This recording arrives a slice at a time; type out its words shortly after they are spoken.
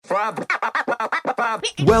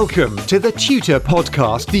Welcome to the Tutor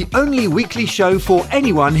Podcast, the only weekly show for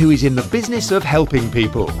anyone who is in the business of helping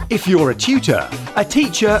people. If you're a tutor, a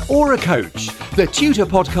teacher, or a coach, the Tutor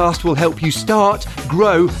Podcast will help you start,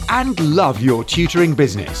 grow, and love your tutoring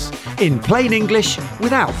business. In plain English,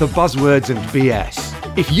 without the buzzwords and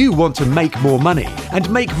BS. If you want to make more money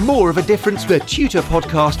and make more of a difference, the Tutor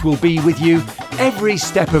Podcast will be with you every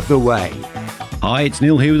step of the way. Hi, it's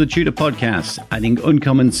Neil here with the Tutor Podcast, adding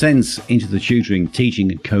uncommon sense into the tutoring,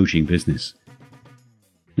 teaching and coaching business.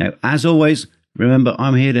 Now, as always, remember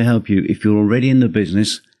I'm here to help you if you're already in the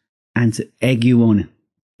business and to egg you on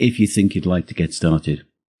if you think you'd like to get started.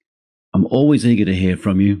 I'm always eager to hear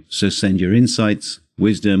from you, so send your insights,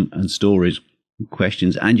 wisdom and stories,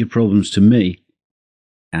 questions and your problems to me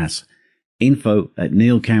at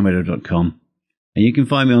info@neilcameron.com, and you can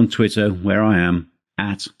find me on Twitter where I am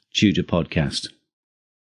at Tutor Podcast.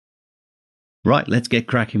 Right, let's get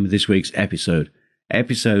cracking with this week's episode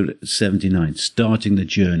 79, Starting the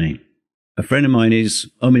Journey. A friend of mine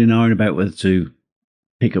is umming and ahhing about whether to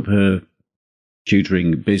pick up her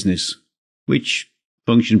tutoring business, which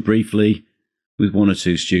functioned briefly with one or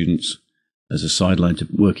two students as a sideline to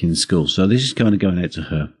working in school. So this is kind of going out to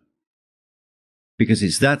her, because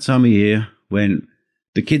it's that time of year when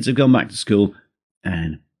the kids have gone back to school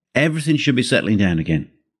and everything should be settling down again.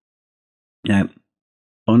 Now,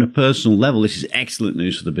 on a personal level, this is excellent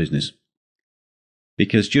news for the business,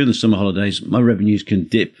 because during the summer holidays, my revenues can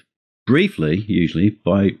dip briefly, usually,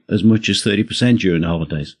 by as much as 30% during the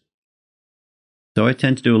holidays. So I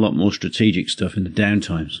tend to do a lot more strategic stuff in the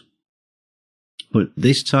downtimes. But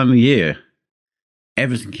this time of year,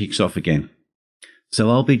 everything kicks off again. So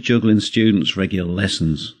I'll be juggling students' regular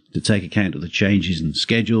lessons to take account of the changes in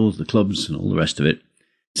schedules, the clubs and all the rest of it,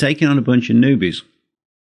 taking on a bunch of newbies.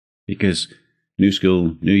 Because new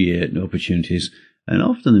school, new year, new opportunities, and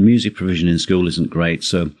often the music provision in school isn't great.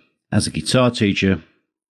 So as a guitar teacher,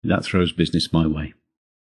 that throws business my way.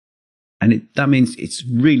 And that means it's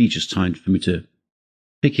really just time for me to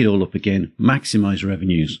pick it all up again, maximize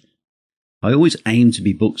revenues. I always aim to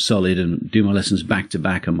be booked solid and do my lessons back to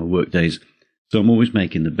back on my work days. So I'm always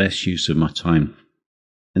making the best use of my time.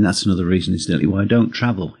 And that's another reason, incidentally, why I don't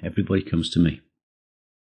travel. Everybody comes to me.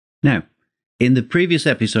 Now, in the previous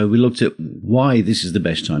episode, we looked at why this is the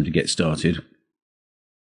best time to get started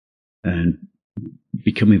and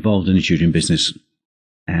become involved in the tutoring business.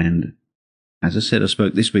 And as I said, I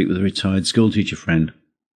spoke this week with a retired school teacher friend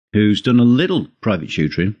who's done a little private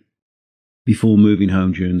tutoring before moving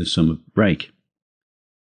home during the summer break.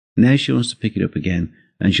 Now she wants to pick it up again,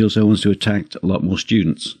 and she also wants to attract a lot more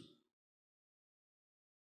students.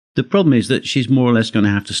 The problem is that she's more or less going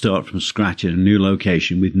to have to start from scratch in a new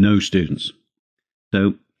location with no students.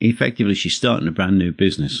 So effectively, she's starting a brand new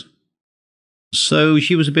business. So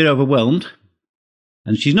she was a bit overwhelmed,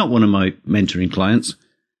 and she's not one of my mentoring clients,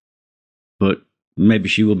 but maybe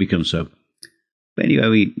she will become so. But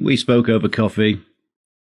anyway, we spoke over coffee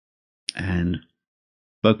and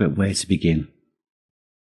spoke about where to begin.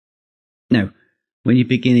 Now, when you're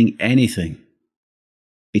beginning anything,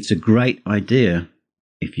 it's a great idea,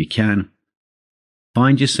 if you can,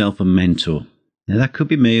 find yourself a mentor. Now, that could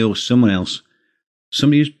be me or someone else.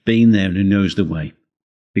 Somebody who's been there and who knows the way,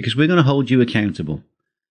 because we're going to hold you accountable.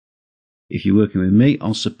 If you're working with me,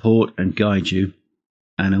 I'll support and guide you,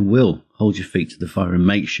 and I will hold your feet to the fire and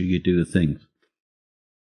make sure you do the things.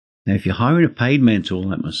 Now, if you're hiring a paid mentor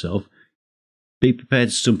like myself, be prepared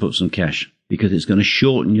to stump up some cash, because it's going to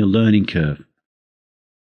shorten your learning curve.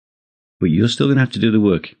 But you're still going to have to do the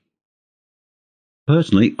work.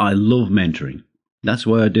 Personally, I love mentoring. That's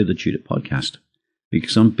why I do the Tutor Podcast.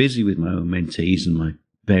 Because I'm busy with my own mentees and my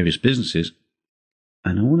various businesses,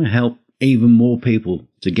 and I want to help even more people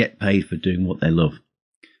to get paid for doing what they love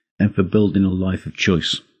and for building a life of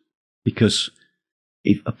choice. Because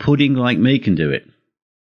if a pudding like me can do it,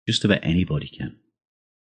 just about anybody can.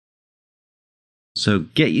 So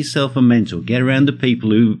get yourself a mentor. Get around the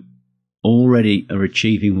people who already are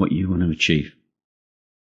achieving what you want to achieve.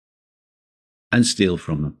 And steal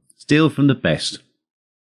from them. Steal from the best.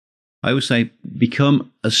 I always say,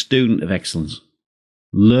 become a student of excellence.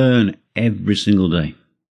 Learn every single day.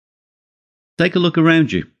 Take a look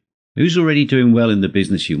around you. Who's already doing well in the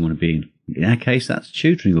business you want to be in? In our case, that's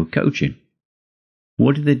tutoring or coaching.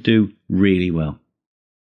 What do they do really well?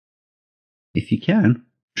 If you can,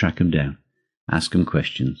 track them down. Ask them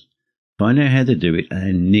questions. Find out how they do it and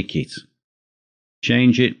then nick it.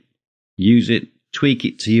 Change it, use it, tweak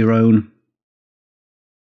it to your own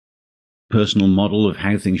personal model of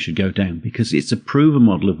how things should go down, because it's a proven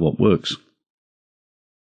model of what works.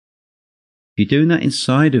 If you're doing that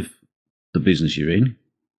inside of the business you're in,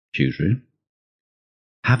 tutoring,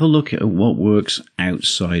 have a look at what works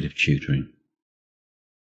outside of tutoring.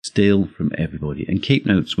 Steal from everybody and keep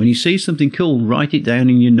notes. When you see something cool, write it down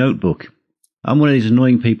in your notebook. I'm one of these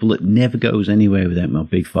annoying people that never goes anywhere without my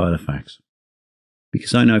big file of facts.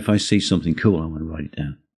 Because I know if I see something cool, I want to write it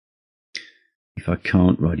down. If I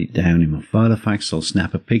can't write it down in my file of facts, I'll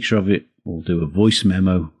snap a picture of it or do a voice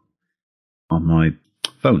memo on my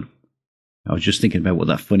phone. I was just thinking about what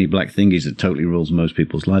that funny black thing is that totally rules most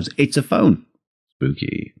people's lives. It's a phone.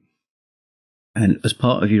 Spooky. And as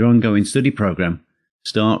part of your ongoing study program,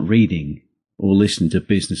 start reading or listening to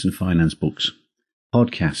business and finance books,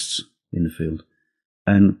 podcasts in the field,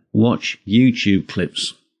 and watch YouTube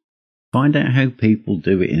clips. Find out how people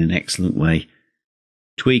do it in an excellent way.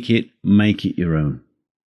 Tweak it, make it your own.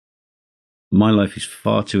 My life is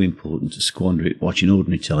far too important to squander it watching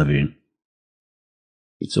ordinary television.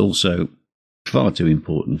 It's also far too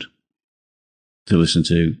important to listen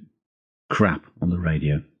to crap on the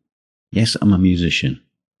radio. Yes, I'm a musician,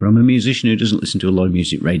 but I'm a musician who doesn't listen to a lot of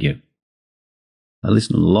music radio. I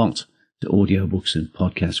listen a lot to audiobooks and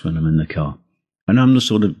podcasts when I'm in the car. And I'm the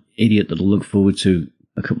sort of idiot that'll look forward to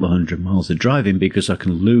a couple of 100 miles of driving because I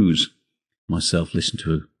can lose myself listening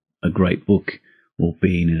to a great book or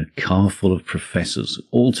being in a car full of professors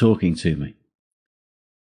all talking to me.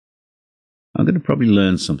 I'm going to probably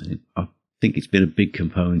learn something. I think it's been a big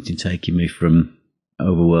component in taking me from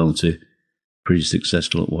overwhelmed to pretty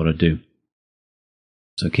successful at what I do.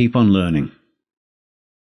 So keep on learning.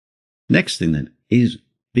 Next thing then is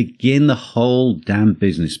begin the whole damn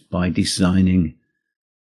business by designing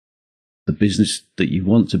the business that you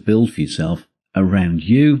want to build for yourself around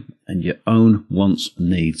you and your own wants and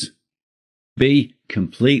needs. Be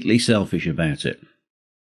completely selfish about it.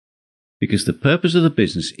 Because the purpose of the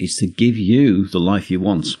business is to give you the life you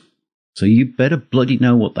want. So you better bloody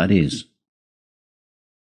know what that is.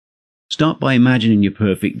 Start by imagining your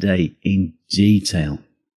perfect day in detail.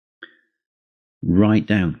 Write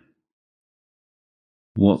down.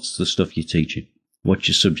 What's the stuff you're teaching? What's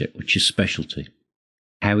your subject? What's your specialty?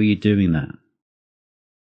 How are you doing that?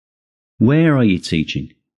 Where are you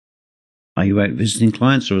teaching? Are you out visiting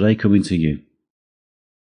clients or are they coming to you?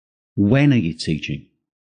 When are you teaching?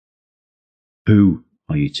 Who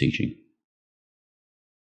are you teaching?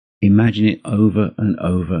 Imagine it over and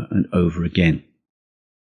over and over again,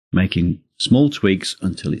 making small tweaks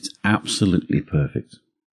until it's absolutely perfect.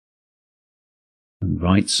 And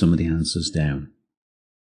write some of the answers down.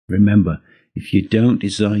 Remember, if you don't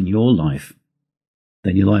design your life,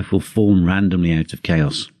 then your life will form randomly out of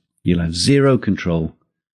chaos. You'll have zero control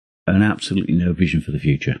and absolutely no vision for the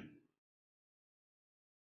future.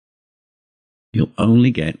 You'll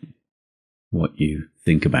only get what you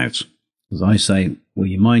think about. As I say, where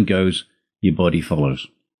your mind goes, your body follows.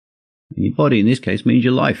 And your body in this case means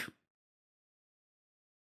your life.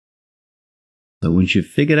 So once you've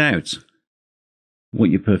figured out what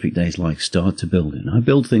your perfect day is like, start to build it. And I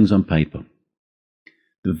build things on paper.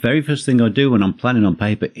 The very first thing I do when I'm planning on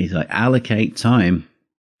paper is I allocate time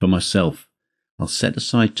for myself. I'll set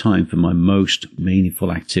aside time for my most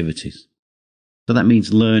meaningful activities. So that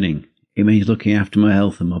means learning. It means looking after my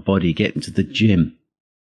health and my body, getting to the gym,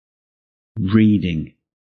 reading,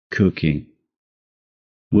 cooking,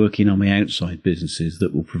 working on my outside businesses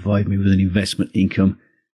that will provide me with an investment income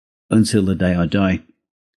until the day I die,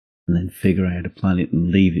 and then figure out how to plan it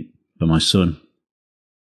and leave it for my son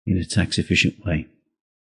in a tax-efficient way.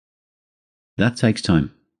 That takes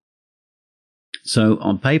time. So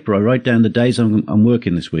on paper, I write down the days I'm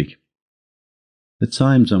working this week, the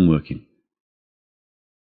times I'm working,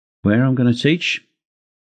 where I'm going to teach.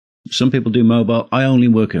 Some people do mobile. I only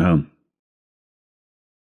work at home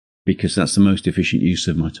because that's the most efficient use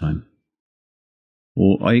of my time.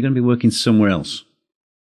 Or are you going to be working somewhere else?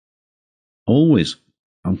 Always,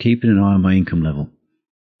 I'm keeping an eye on my income level.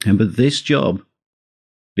 And with this job,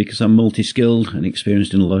 because I'm multi-skilled and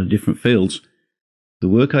experienced in a lot of different fields, the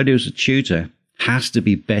work I do as a tutor has to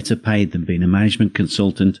be better paid than being a management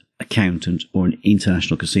consultant, accountant, or an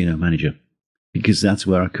international casino manager, because that's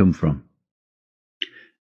where I come from.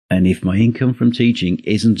 And if my income from teaching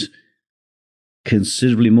isn't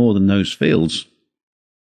considerably more than those fields,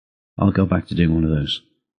 I'll go back to doing one of those.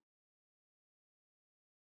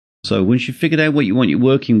 So once you've figured out what you want your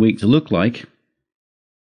working week to look like,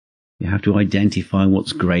 you have to identify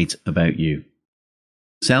what's great about you.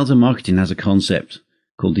 Sales and marketing has a concept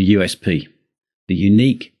called the USP, the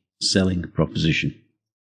unique selling proposition.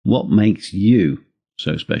 What makes you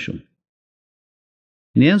so special?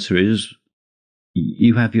 And the answer is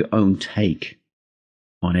you have your own take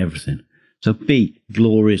on everything. So be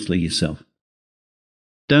gloriously yourself.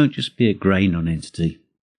 Don't just be a grey non-entity.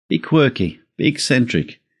 Be quirky, be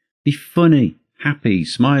eccentric, be funny, happy,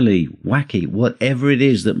 smiley, wacky, whatever it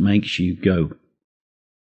is that makes you go.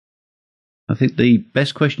 I think the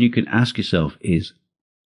best question you can ask yourself is,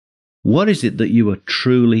 what is it that you are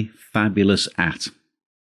truly fabulous at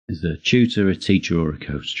as a tutor, a teacher, or a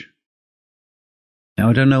coach? Now,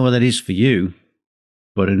 I don't know what that is for you,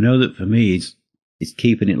 but I know that for me, it's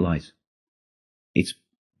keeping it light. It's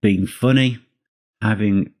being funny,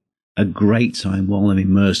 having a great time while I'm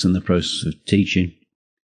immersed in the process of teaching,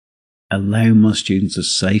 allowing my students a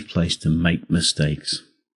safe place to make mistakes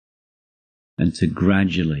and to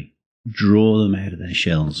gradually draw them out of their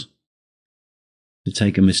shells, to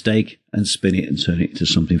take a mistake and spin it and turn it into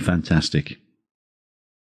something fantastic.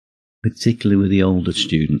 Particularly with the older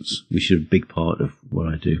students, which are a big part of what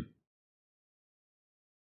I do.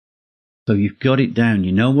 So you've got it down.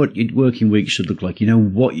 You know what your working week should look like. You know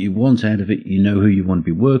what you want out of it. You know who you want to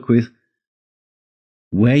be work with,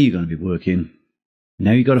 where you're going to be working.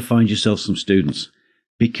 Now you've got to find yourself some students,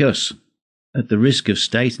 because at the risk of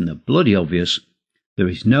stating the bloody obvious, there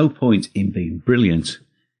is no point in being brilliant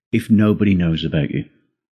if nobody knows about you.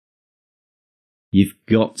 You've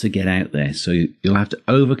got to get out there, so you'll have to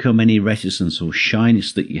overcome any reticence or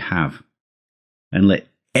shyness that you have and let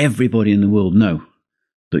everybody in the world know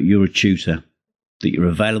that you're a tutor, that you're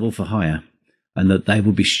available for hire, and that they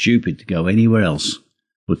will be stupid to go anywhere else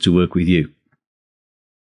but to work with you.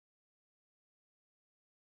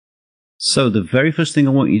 So the very first thing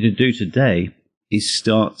I want you to do today is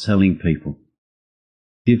start telling people.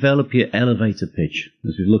 Develop your elevator pitch,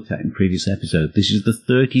 as we've looked at in previous episodes. This is the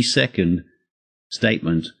 30-second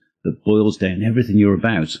statement that boils down everything you're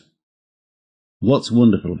about, what's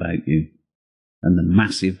wonderful about you, and the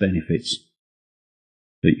massive benefits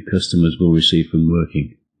that your customers will receive from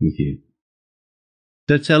working with you.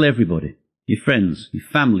 So tell everybody, your friends, your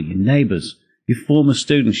family, your neighbours, your former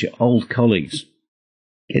students, your old colleagues.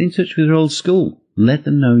 Get in touch with your old school. Let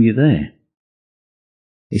them know you're there.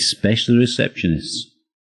 Especially receptionists.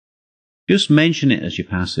 Just mention it as you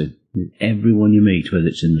pass it with everyone you meet, whether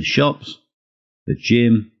it's in the shops, the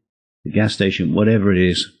gym, the gas station, whatever it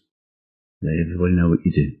is. Let everybody know what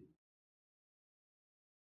you do.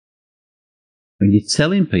 When you're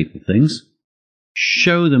telling people things,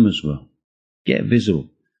 show them as well. Get visible.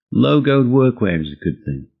 Logoed workwear is a good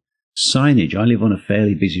thing. Signage. I live on a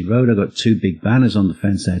fairly busy road. I've got 2 big banners on the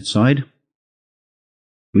fence outside,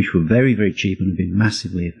 which were very, very cheap and have been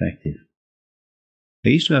massively effective. I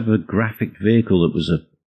used to have a graphic vehicle that was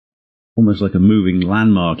almost like a moving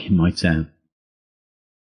landmark in my town.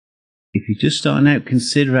 If you're just starting out,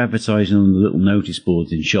 consider advertising on the little notice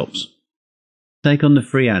boards in shops. Take on the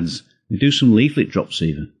free ads and do some leaflet drops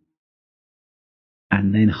even.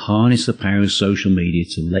 And then harness the power of social media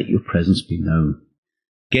to let your presence be known.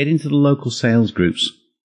 Get into the local sales groups,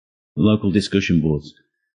 the local discussion boards,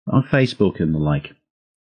 on Facebook and the like.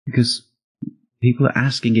 Because people are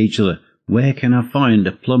asking each other, where can I find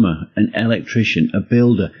a plumber, an electrician, a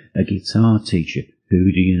builder, a guitar teacher?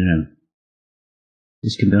 Who do you know?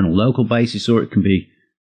 This can be on a local basis, or it can be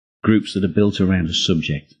groups that are built around a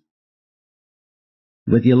subject.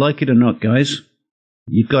 Whether you like it or not, guys,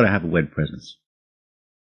 you've got to have a web presence.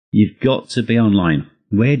 You've got to be online.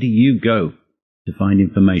 Where do you go to find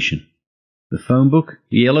information? The phone book?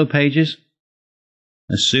 The yellow pages?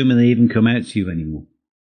 Assuming they even come out to you anymore.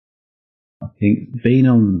 I think being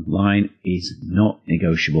online is not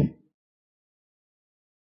negotiable.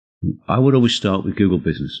 I would always start with Google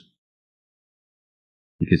Business.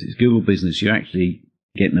 Because it's Google Business, you're actually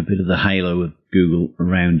getting a bit of the halo of Google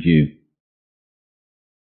around you.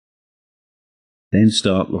 Then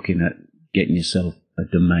start looking at getting yourself a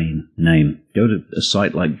domain name. Go to a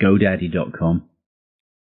site like GoDaddy.com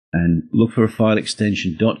and look for a file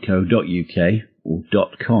extension .co.uk or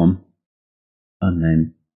 .com, and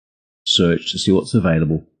then search to see what's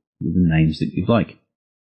available with the names that you like.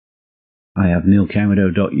 I have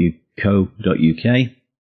neilcamedo.co.uk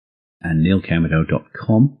and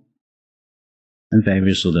neilcamedo.com and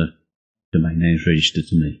various other domain names registered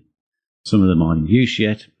to me. Some of them aren't in use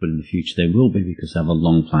yet, but in the future they will be because I have a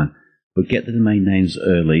long plan. But get the domain names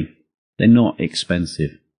early. They're not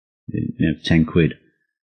expensive. 10 quid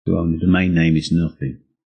to own a domain name is nothing.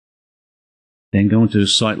 Then go onto a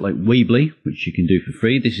site like Weebly, which you can do for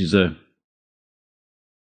free. This is I'll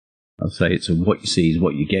say it's a what you see is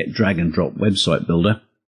what you get drag and drop website builder.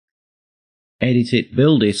 Edit it,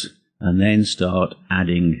 build it, and then start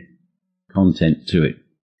adding content to it.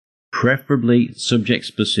 Preferably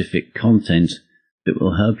subject-specific content that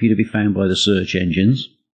will help you to be found by the search engines,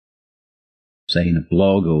 say in a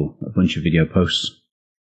blog or a bunch of video posts.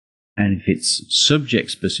 And if it's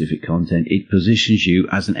subject-specific content, it positions you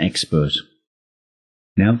as an expert.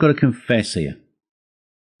 Now, I've got to confess here,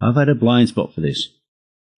 I've had a blind spot for this.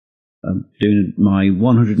 I'm doing my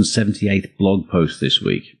 178th blog post this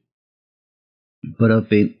week. But I've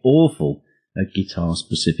been awful at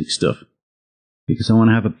guitar-specific stuff because I want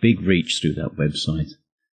to have a big reach through that website.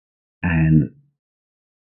 And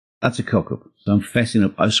that's a cock-up. So I'm fessing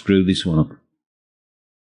up, I've screwed this one up.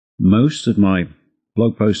 Most of my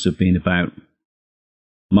blog posts have been about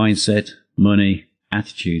mindset, money,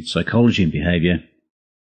 attitude, psychology and behavior.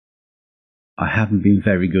 I haven't been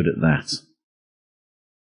very good at that.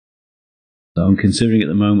 So I'm considering at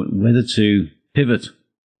the moment whether to pivot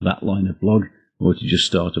that line of blog or to just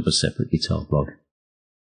start up a separate guitar blog.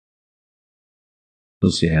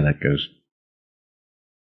 We'll see how that goes.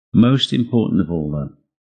 Most important of all though,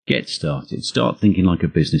 get started. Start thinking like a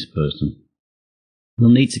business person.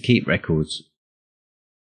 You'll need to keep records.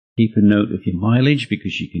 Keep a note of your mileage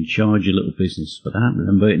because you can charge your little business for that.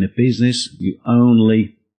 Remember, in a business, you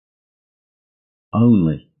only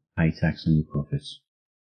pay tax on your profits.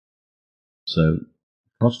 So,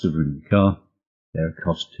 cost of running your car, there are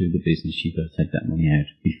costs to the business. You've got to take that money out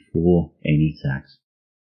before any tax.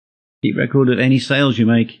 Keep record of any sales you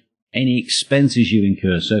make, any expenses you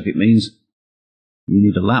incur. So if it means you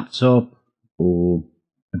need a laptop or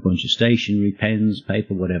a bunch of stationery, pens,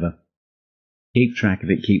 paper, whatever, keep track of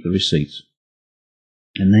it, keep the receipts.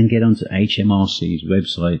 And then get onto HMRC's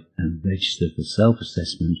website and register for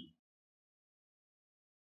self-assessment.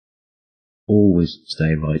 Always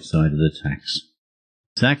stay right side of the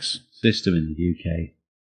tax system in the UK.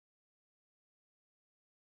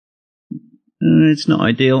 It's not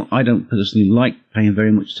ideal. I don't personally like paying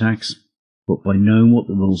very much tax, but by knowing what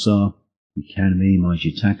the rules are, you can minimise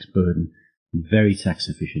your tax burden, be very tax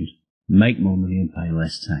efficient, make more money and pay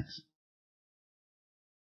less tax.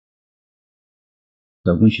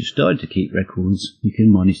 So once you've started to keep records, you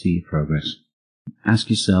can monitor your progress. Ask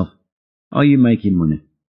yourself, are you making money?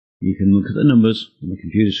 You can look at the numbers on the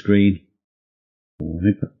computer screen or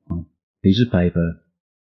on a piece of paper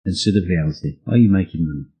and see the reality. Are you making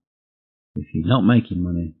money? If you're not making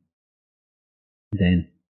money, then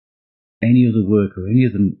any other work or any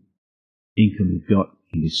other income you've got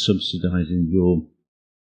can be subsidising your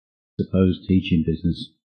supposed teaching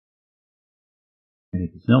business. And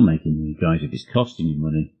if it's not making money, guys, if it's costing you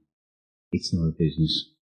money, it's not a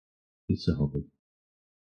business. It's a hobby.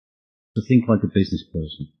 So think like a business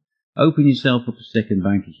person. Open yourself up a second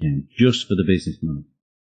bank account just for the business money.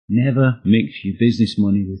 Never mix your business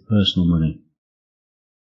money with personal money.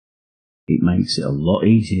 It makes it a lot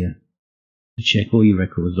easier to check all your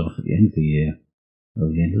records off at the end of the year or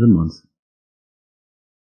the end of the month.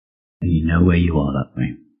 And you know where you are that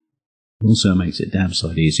way. Also makes it damn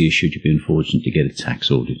sight easier should you be unfortunate to get a tax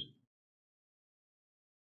audit.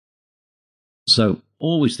 So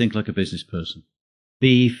always think like a business person.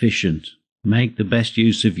 Be efficient. Make the best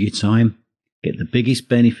use of your time. Get the biggest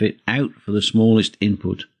benefit out for the smallest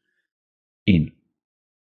input in.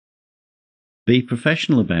 Be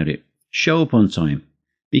professional about it. Show up on time.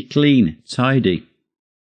 Be clean, tidy.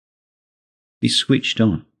 Be switched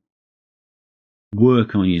on.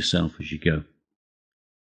 Work on yourself as you go.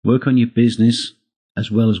 Work on your business as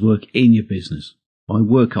well as work in your business. By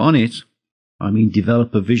work on it, I mean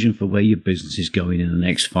develop a vision for where your business is going in the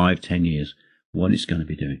next 5-10 years, what it's going to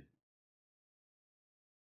be doing.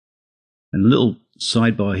 And a little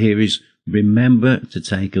sidebar here is remember to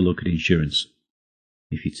take a look at insurance.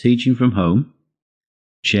 If you're teaching from home,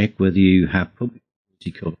 check whether you have public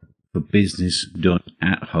cover for business done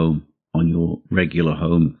at home on your regular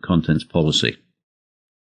home contents policy.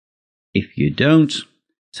 If you don't,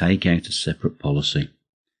 take out a separate policy.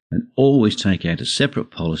 And always take out a separate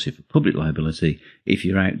policy for public liability if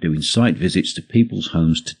you're out doing site visits to people's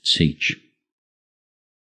homes to teach.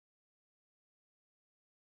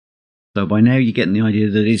 So by now you're getting the idea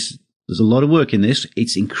that there's a lot of work in this.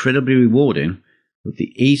 It's incredibly rewarding. But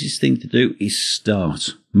the easiest thing to do is start.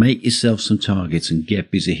 Make yourself some targets and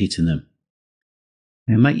get busy hitting them.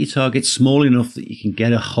 And make your targets small enough that you can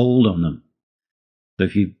get a hold on them. So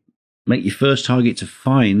if you make your first target to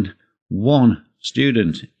find one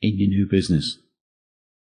student in your new business,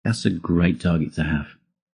 that's a great target to have.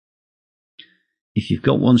 If you've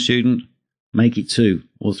got one student, make it 2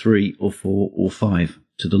 or 3 or 4 or 5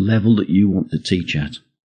 to the level that you want to teach at.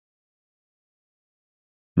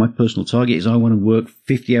 My personal target is I want to work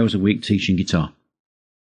 50 hours a week teaching guitar.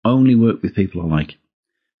 Only work with people I like.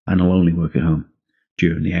 And I'll only work at home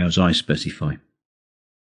during the hours I specify.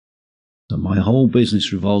 So my whole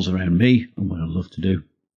business revolves around me and what I love to do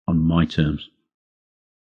on my terms.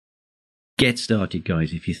 get started,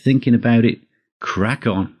 guys. If you're thinking about it, crack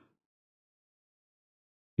on.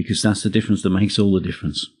 Because that's the difference that makes all the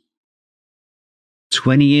difference.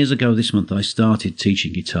 20 years ago this month, I started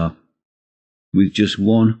teaching guitar with just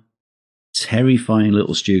one terrifying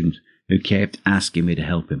little student who kept asking me to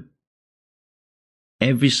help him.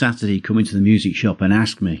 Every Saturday he'd come into the music shop and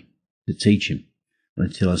ask me to teach him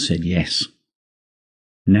until I said yes.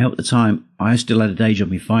 Now at the time, I still had a day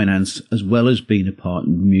job in finance as well as being a part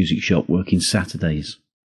in the music shop working Saturdays.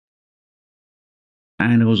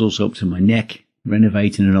 And I was also up to my neck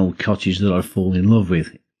renovating an old cottage that I'd fallen in love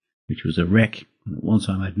with, which was a wreck, and at one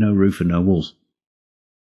time I had no roof and no walls.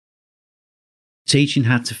 Teaching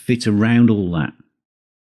had to fit around all that,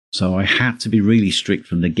 so I had to be really strict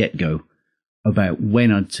from the get-go about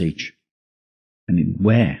when I'd teach and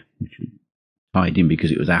where, which tied in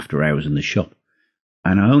because it was after hours in the shop.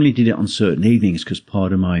 And I only did it on certain evenings because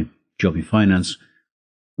part of my job in finance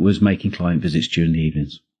was making client visits during the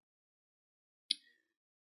evenings.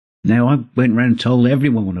 Now, I went around and told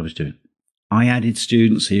everyone what I was doing. I added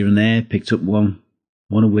students here and there, picked up one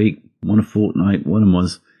a week, one a fortnight, one a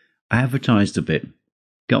month. I advertised a bit,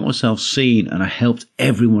 got myself seen, and I helped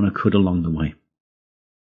everyone I could along the way.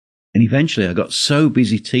 And eventually I got so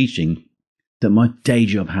busy teaching that my day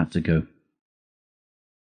job had to go.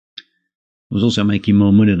 I was also making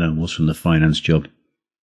more money than I was from the finance job.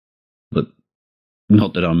 But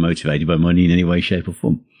not that I'm motivated by money in any way, shape or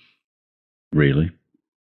form. Really.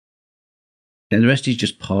 Then the rest is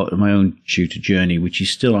just part of my own tutor journey, which is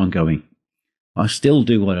still ongoing. I still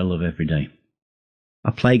do what I love every day.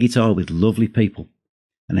 I play guitar with lovely people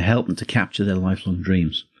and I help them to capture their lifelong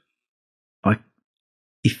dreams. I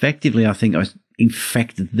think I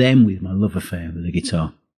infected them with my love affair with the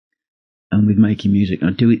guitar and with making music.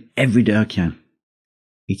 I do it every day I can.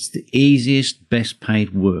 It's the easiest, best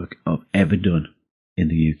paid work I've ever done in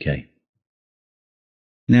the UK.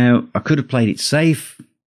 Now, I could have played it safe,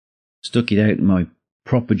 stuck it out in my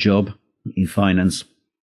proper job in finance,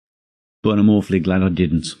 but I'm awfully glad I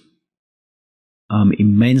didn't. I'm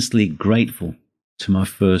immensely grateful to my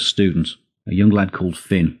first student, a young lad called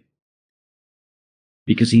Finn,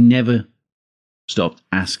 because he never stopped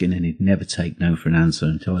asking and he'd never take no for an answer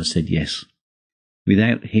until I said yes.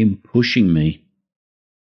 Without him pushing me,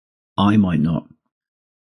 I might not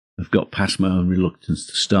have got past my own reluctance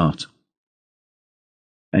to start.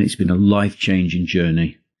 And it's been a life-changing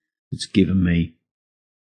journey. It's given me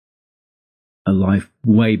a life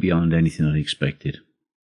way beyond anything I'd expected.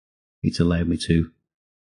 It's allowed me to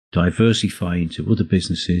diversify into other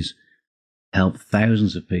businesses, help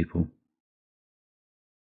thousands of people,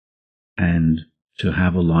 and to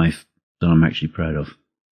have a life that I'm actually proud of.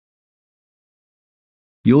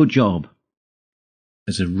 Your job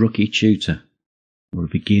as a rookie tutor or a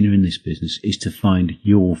beginner in this business is to find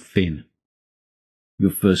your Finn,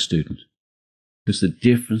 your first student. Because the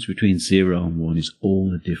difference between 0 and 1 is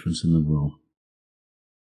all the difference in the world.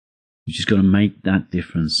 You just got to make that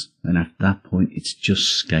difference, and at that point, it's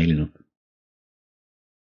just scaling up.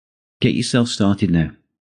 Get yourself started now.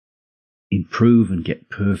 Improve and get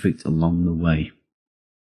perfect along the way.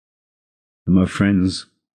 And my friends,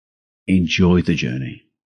 enjoy the journey.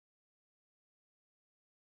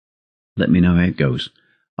 Let me know how it goes.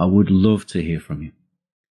 I would love to hear from you.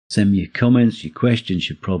 Send me your comments, your questions,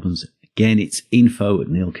 your problems. Again, it's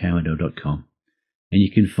info@neilcowardo.com. And you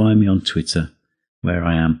can find me on Twitter, where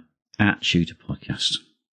I am, @ShooterPodcast.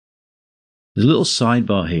 There's a little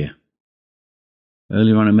sidebar here.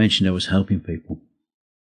 Earlier on I mentioned I was helping people.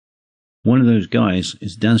 One of those guys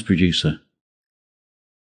is a dance producer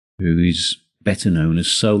who is better known as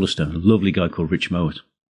Solarstone, a lovely guy called Rich Mowat.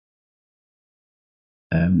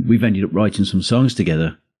 We've ended up writing some songs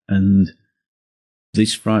together, and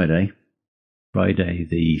this Friday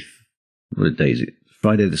the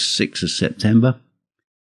 6th of September,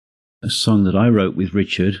 a song that I wrote with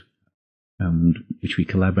Richard, which we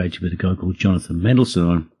collaborated with a guy called Jonathan Mendelsohn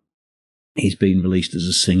on, is being released as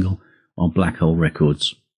a single on Black Hole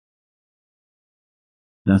Records.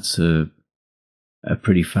 That's a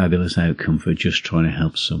pretty fabulous outcome for just trying to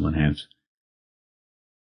help someone out.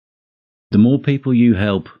 The more people you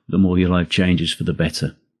help, the more your life changes for the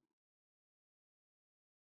better.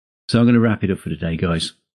 So I'm going to wrap it up for today,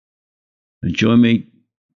 guys. And join me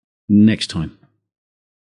next time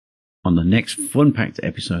on the next fun-packed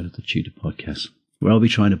episode of the Tutor Podcast, where I'll be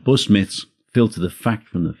trying to bust myths, filter the fact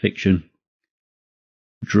from the fiction,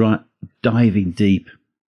 diving deep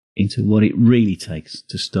into what it really takes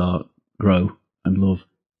to start, grow, and love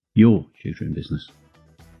your tutoring business.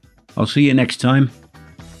 I'll see you next time.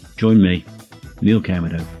 Join me, Neil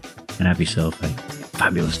Cowardo, and have yourself a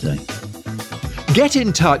fabulous day. Get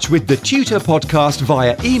in touch with the Tutor Podcast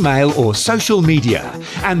via email or social media,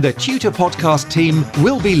 and the Tutor Podcast team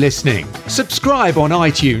will be listening. Subscribe on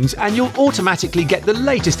iTunes and you'll automatically get the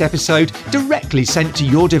latest episode directly sent to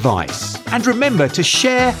your device. And remember to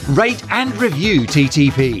share, rate and review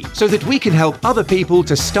TTP so that we can help other people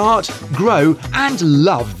to start, grow and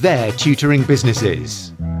love their tutoring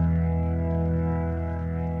businesses.